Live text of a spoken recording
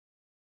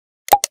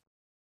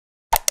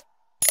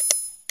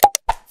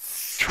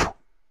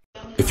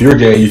If you're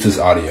gay, use this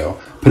audio.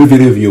 Put a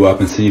video of you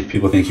up and see if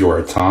people think you are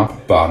a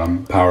top,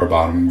 bottom, power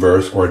bottom,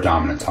 verse, or a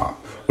dominant top.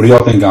 What do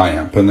y'all think I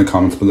am? Put in the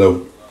comments below.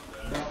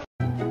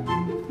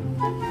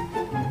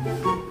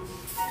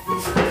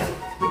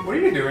 What are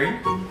you doing?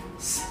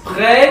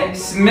 Spray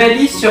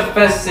smelly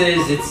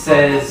surfaces, it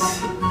says.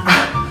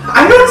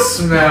 I don't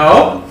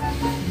smell.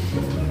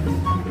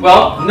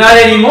 Well, not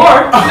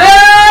anymore.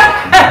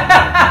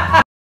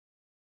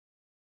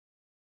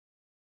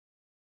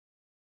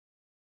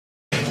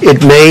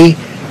 It may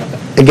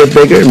get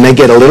bigger, it may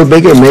get a little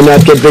bigger, it may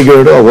not get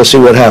bigger at all. We'll see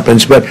what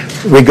happens. But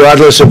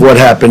regardless of what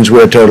happens,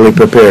 we're totally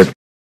prepared.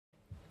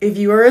 If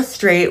you are a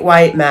straight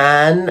white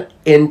man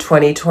in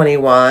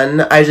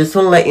 2021, I just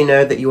want to let you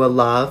know that you are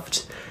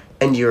loved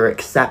and you're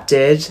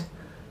accepted.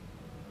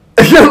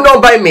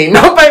 Not by me,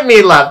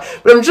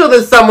 love. But I'm sure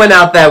there's someone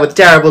out there with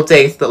terrible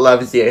taste that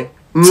loves you.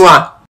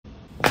 Mwah.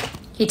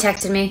 He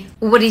texted me.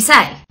 What did he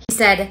say? He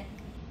said,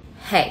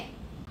 hey.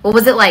 What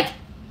was it like?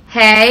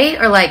 Hey?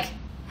 Or like,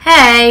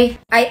 hey?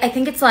 I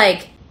think it's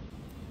like,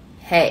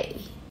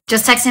 hey.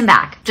 Just text him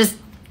back. Just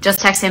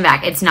text him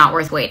back. It's not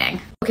worth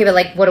waiting. Okay, but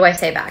like, what do I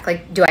say back?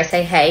 Like, do I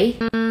say hey?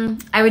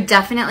 I would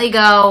definitely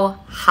go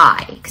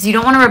hi, because you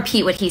don't want to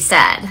repeat what he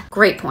said.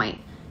 Great point.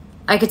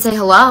 I could say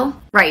hello.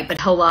 Right, but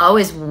hello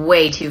is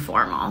way too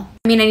formal.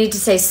 I mean, I need to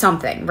say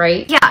something,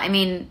 right? Yeah, I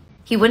mean,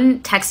 he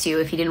wouldn't text you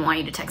if he didn't want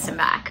you to text him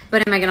back.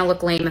 But am I gonna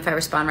look lame if I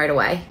respond right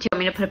away? Do you want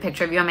me to put a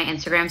picture of you on my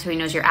Instagram so he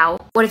knows you're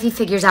out? What if he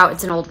figures out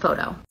it's an old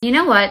photo? You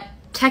know what?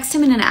 Text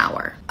him in an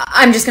hour.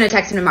 I'm just gonna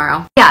text him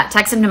tomorrow. Yeah,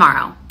 text him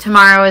tomorrow.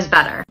 Tomorrow is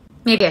better.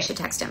 Maybe I should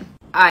text him.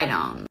 I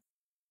don't.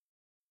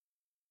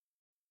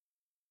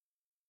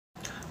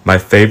 My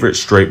favorite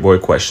straight boy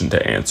question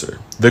to answer.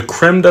 The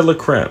creme de la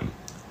creme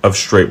of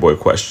straight boy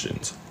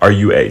questions. Are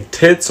you a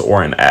tits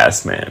or an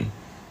ass man?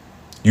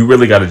 You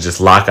really got to just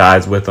lock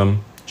eyes with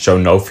them, show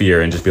no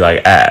fear, and just be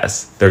like,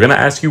 ass. They're going to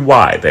ask you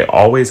why. They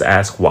always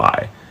ask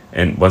why.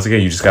 And once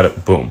again, you just got to,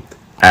 boom,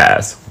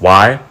 ass.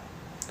 Why?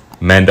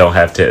 Men don't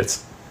have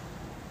tits.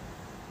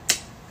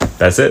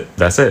 That's it.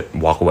 That's it.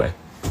 Walk away.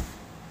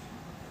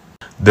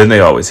 Then they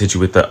always hit you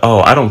with the,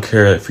 oh, I don't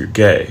care if you're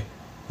gay,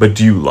 but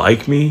do you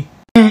like me?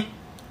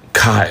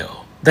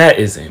 Kyle, that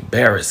is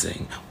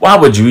embarrassing. Why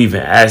would you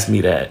even ask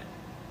me that?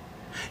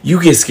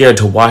 You get scared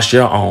to wash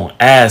your own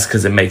ass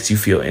because it makes you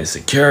feel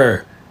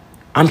insecure.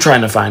 I'm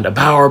trying to find a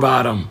power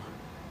bottom.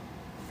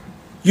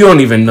 You don't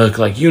even look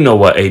like you know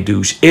what a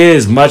douche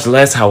is, much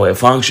less how it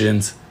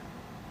functions.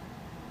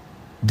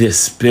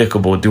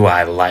 Despicable, do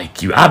I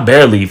like you? I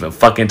barely even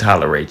fucking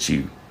tolerate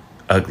you,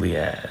 ugly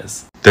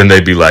ass. Then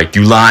they'd be like,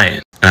 you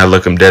lying. And I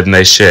look them dead in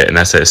their shit and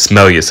I said,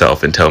 smell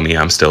yourself and tell me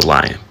I'm still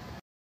lying.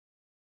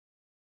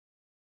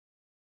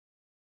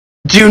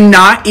 Do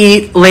not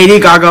eat Lady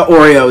Gaga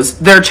Oreos.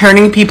 They're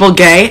turning people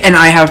gay, and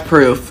I have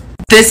proof.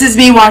 This is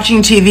me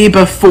watching TV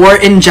before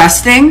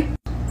ingesting,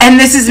 and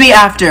this is me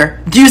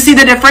after. Do you see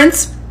the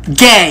difference?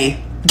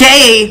 Gay.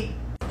 Gay.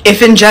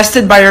 If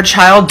ingested by your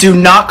child, do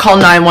not call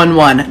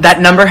 911.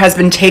 That number has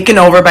been taken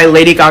over by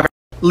Lady Gaga.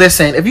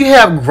 Listen, if you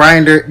have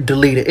Grindr,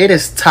 delete it. It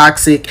is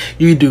toxic.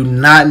 You do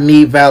not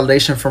need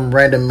validation from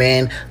random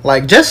men.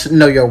 Like, just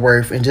know your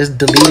worth and just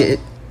delete it.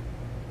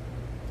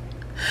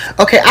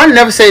 Okay, I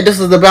never said this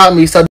was about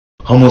me, so...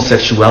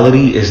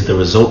 Homosexuality is the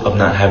result of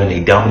not having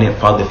a dominant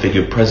father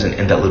figure present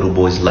in that little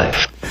boy's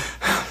life.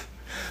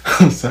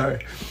 I'm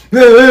sorry.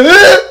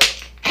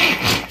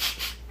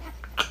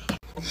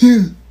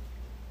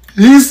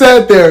 He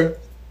sat there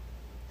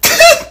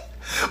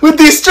with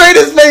the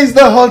straightest face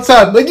the whole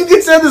time. Like, you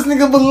can tell this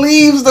nigga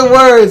believes the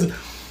words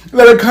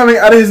that are coming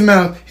out of his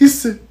mouth. He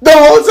said the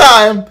whole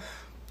time.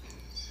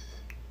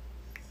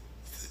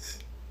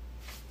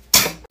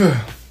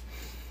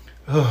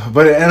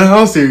 But in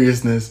all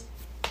seriousness,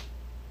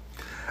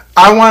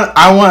 I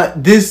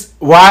want this.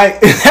 Why?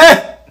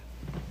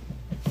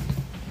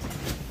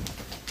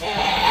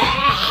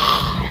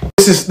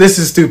 This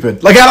is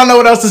stupid. Like, I don't know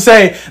what else to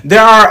say. There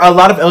are a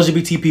lot of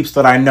LGBT peeps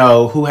that I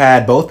know who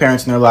had both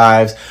parents in their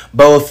lives,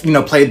 both, you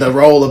know, played the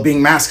role of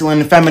being masculine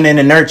and feminine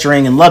and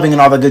nurturing and loving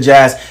and all the good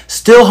jazz,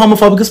 still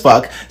homophobic as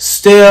fuck,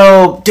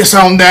 still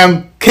disowned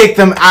them, kicked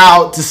them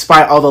out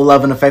despite all the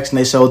love and affection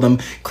they showed them.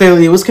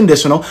 Clearly it was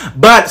conditional.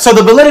 But, so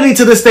the validity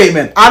to this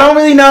statement, I don't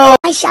really know.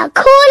 I shall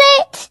call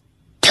it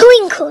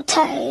Twinkle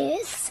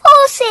Toes.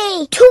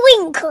 Horsey,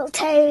 Twinkle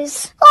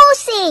Toes.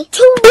 Horsey,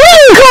 Twinkle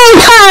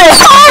Toes.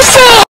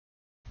 Horsey.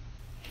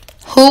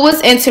 Who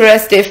was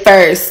interested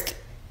first?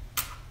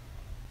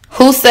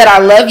 Who said I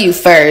love you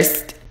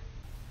first?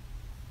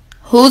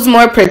 Who's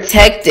more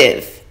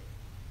protective?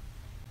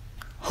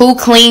 Who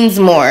cleans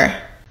more?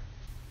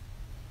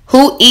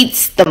 Who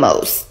eats the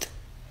most?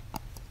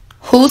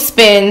 Who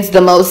spends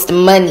the most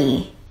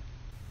money?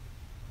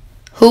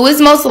 Who is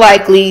most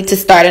likely to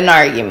start an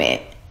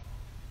argument?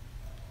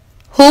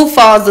 Who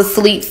falls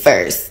asleep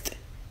first?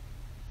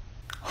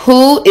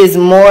 Who is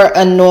more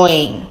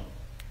annoying?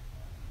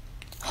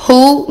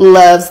 Who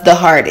loves the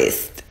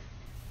hardest?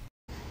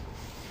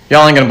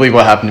 Y'all ain't gonna believe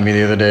what happened to me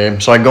the other day.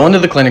 So I go into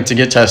the clinic to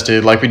get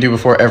tested like we do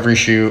before every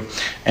shoot.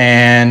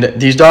 And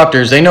these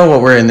doctors, they know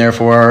what we're in there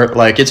for.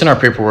 Like, it's in our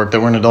paperwork that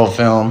we're an adult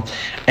film.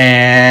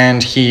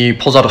 And he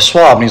pulls out a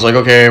swab and he's like,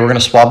 okay, we're gonna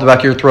swab the back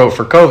of your throat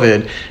for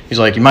COVID. He's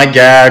like, you might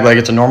gag, like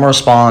it's a normal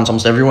response.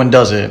 Almost everyone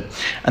does it.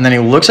 And then he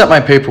looks at my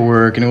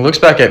paperwork and he looks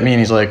back at me and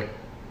he's like,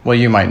 well,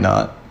 you might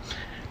not.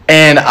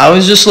 And I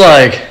was just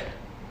like,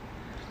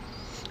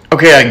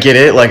 okay, I get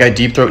it. Like, I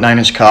deep throat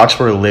 9-inch cocks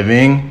for a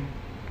living.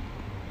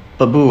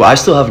 But boo, I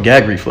still have a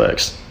gag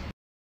reflex.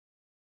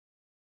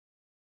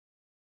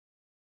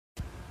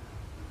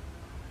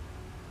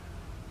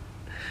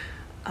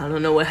 I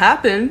don't know what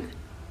happened,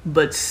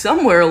 but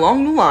somewhere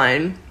along the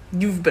line,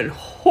 you've been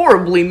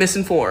horribly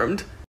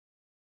misinformed.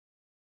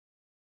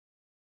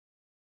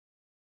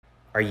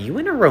 Are you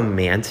in a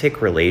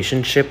romantic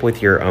relationship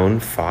with your own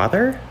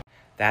father?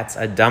 That's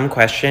a dumb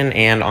question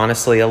and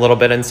honestly a little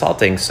bit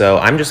insulting, so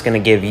I'm just gonna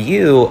give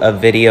you a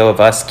video of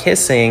us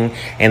kissing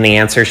and the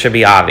answer should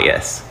be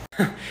obvious.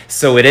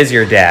 So it is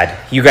your dad.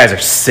 You guys are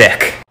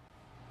sick.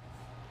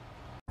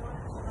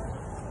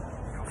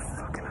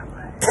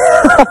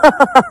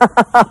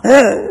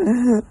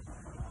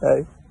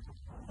 Hey.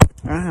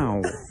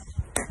 Ow.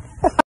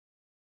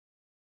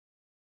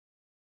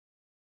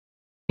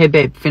 Hey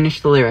babe, finish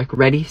the lyric.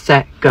 Ready,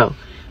 set, go.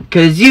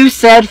 'Cause you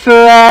said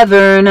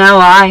forever, now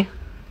I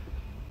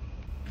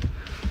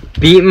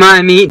beat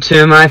my meat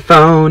to my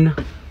phone.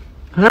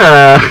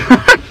 I'm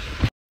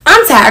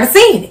tired of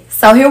seeing it,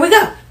 so here we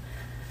go.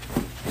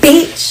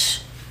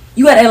 Bitch,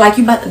 you gotta act like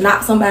you about to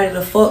knock somebody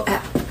the fuck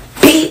out.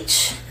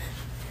 Bitch.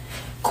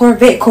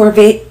 Corvette,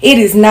 it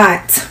is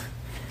not.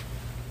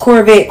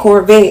 Corvette.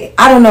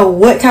 I don't know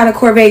what kind of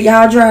Corvette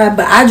y'all drive,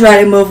 but I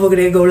drive that motherfucker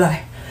that go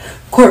like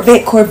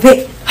Corvette,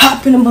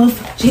 hop in the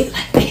motherfucker jet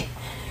like that.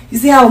 You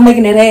see how I'm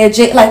making that ass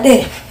jet like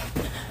that?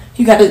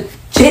 You gotta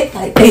jet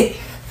like that.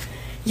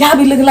 Y'all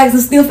be looking like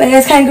some stiff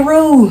ass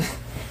kangaroos.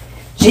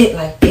 Jet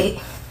like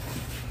that.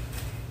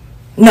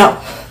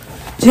 No.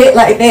 Jet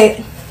like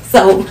that.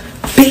 So,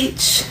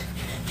 bitch.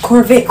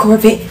 Corvette,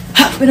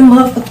 hop in the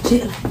motherfucker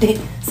jet like that.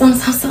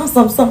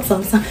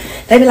 Some.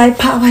 They be like,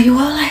 Pop, why you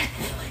all like?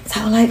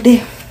 Talk like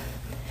that.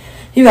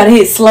 You gotta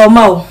hit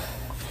slow-mo.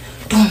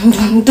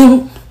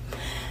 Doom.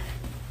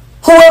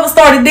 Whoever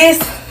started this,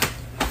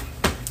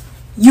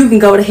 you can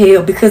go to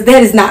hell because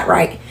that is not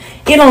right.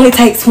 It only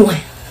takes one.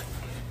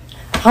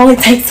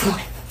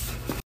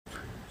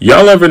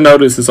 Y'all ever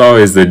notice it's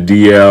always the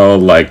DL,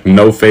 like,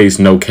 no face,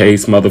 no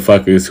case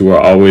motherfuckers who are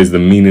always the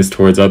meanest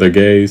towards other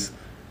gays?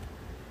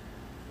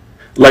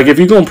 Like, if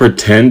you're gonna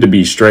pretend to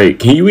be straight,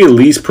 can you at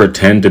least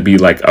pretend to be,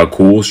 like, a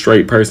cool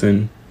straight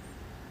person?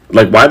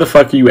 Like, why the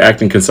fuck are you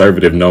acting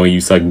conservative knowing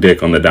you suck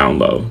dick on the down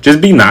low? Just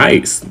be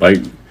nice. Like,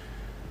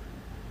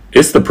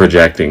 it's the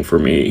projecting for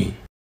me.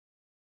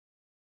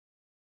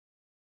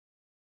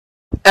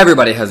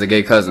 Everybody has a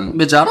gay cousin.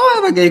 Bitch, I don't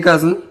have a gay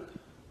cousin.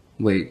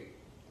 Wait.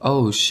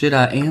 Oh shit,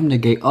 I am the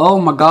gay. Oh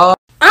my god.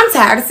 I'm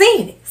tired of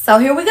seeing it, so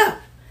here we go.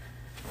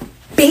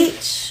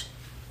 Bitch,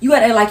 you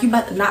gotta act like you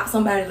about to knock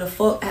somebody the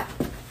fuck out.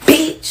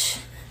 Bitch.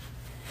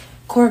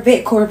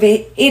 Corvette,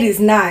 it is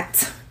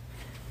not.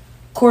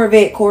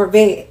 Corvette.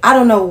 I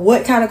don't know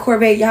what kind of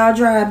Corvette y'all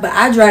drive, but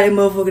I drive that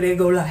motherfucker that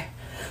go like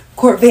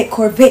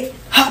Corvette,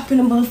 hop in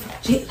the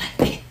motherfucker jet like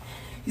that.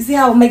 You see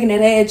how I'm making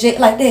that ass jet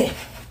like that?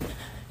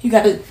 You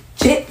gotta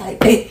jet like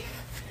that.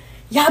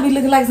 Y'all be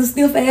looking like some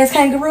stiff ass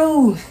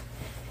kangaroos.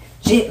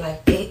 Jet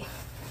like that.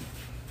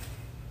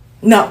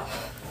 No.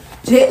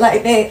 Jet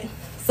like that.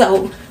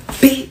 So,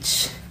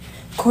 bitch.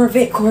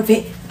 Corvette,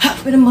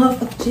 hop in the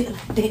motherfucker jet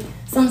like that.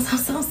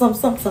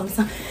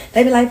 Some.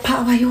 They be like,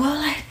 Pop, why you all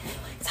like?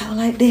 Talk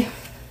like that.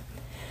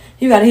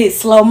 You gotta hit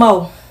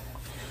slow-mo.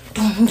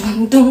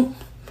 Doom.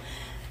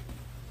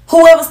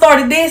 Whoever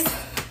started this,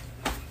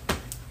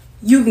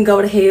 you can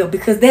go to hell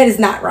because that is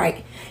not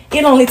right.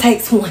 It only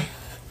takes one.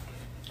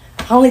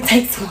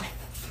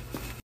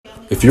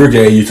 If you're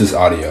gay, use this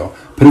audio.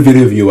 Put a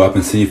video of you up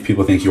and see if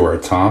people think you are a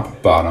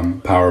top,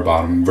 bottom, power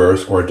bottom,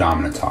 verse, or a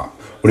dominant top.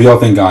 What do y'all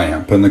think I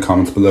am? Put in the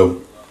comments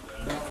below.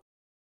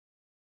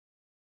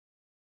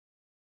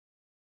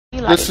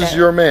 This is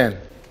your man.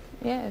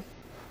 Yes.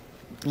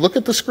 Look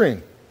at the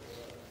screen.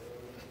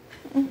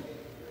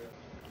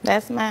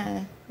 That's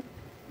mine.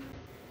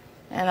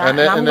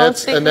 And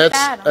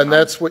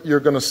that's what you're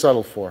going to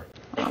settle for.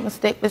 I'm going to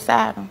stick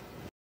beside him.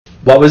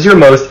 What was your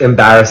most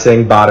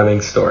embarrassing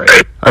bottoming story?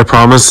 I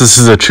promise this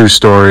is a true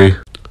story.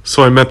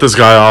 So I met this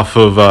guy off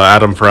of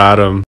Adam for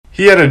Adam.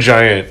 He had a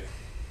giant.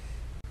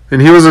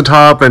 And he was a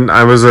top and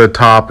I was a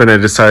top and I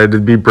decided to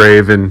be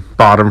brave and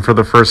bottom for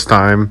the first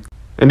time.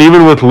 And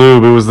even with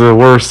lube, it was the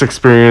worst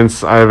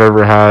experience I've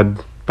ever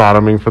had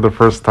bottoming for the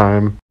first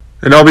time.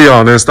 And I'll be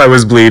honest, I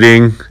was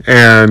bleeding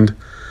and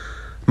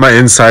my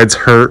insides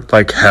hurt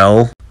like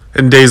hell.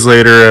 And days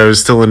later I was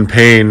still in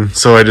pain,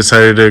 so I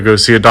decided to go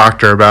see a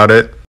doctor about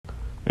it.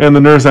 And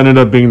the nurse ended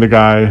up being the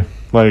guy.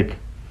 Like,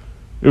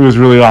 it was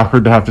really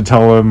awkward to have to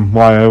tell him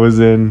why I was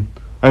in.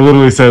 I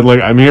literally said,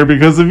 like, I'm here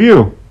because of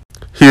you.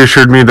 He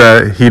assured me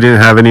that he didn't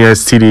have any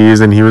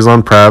STDs and he was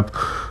on PrEP,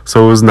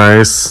 So it was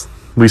nice.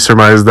 We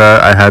surmised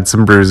that I had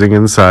some bruising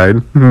inside.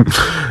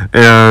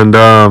 And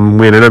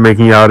we ended up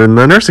making out in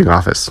the nursing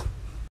office.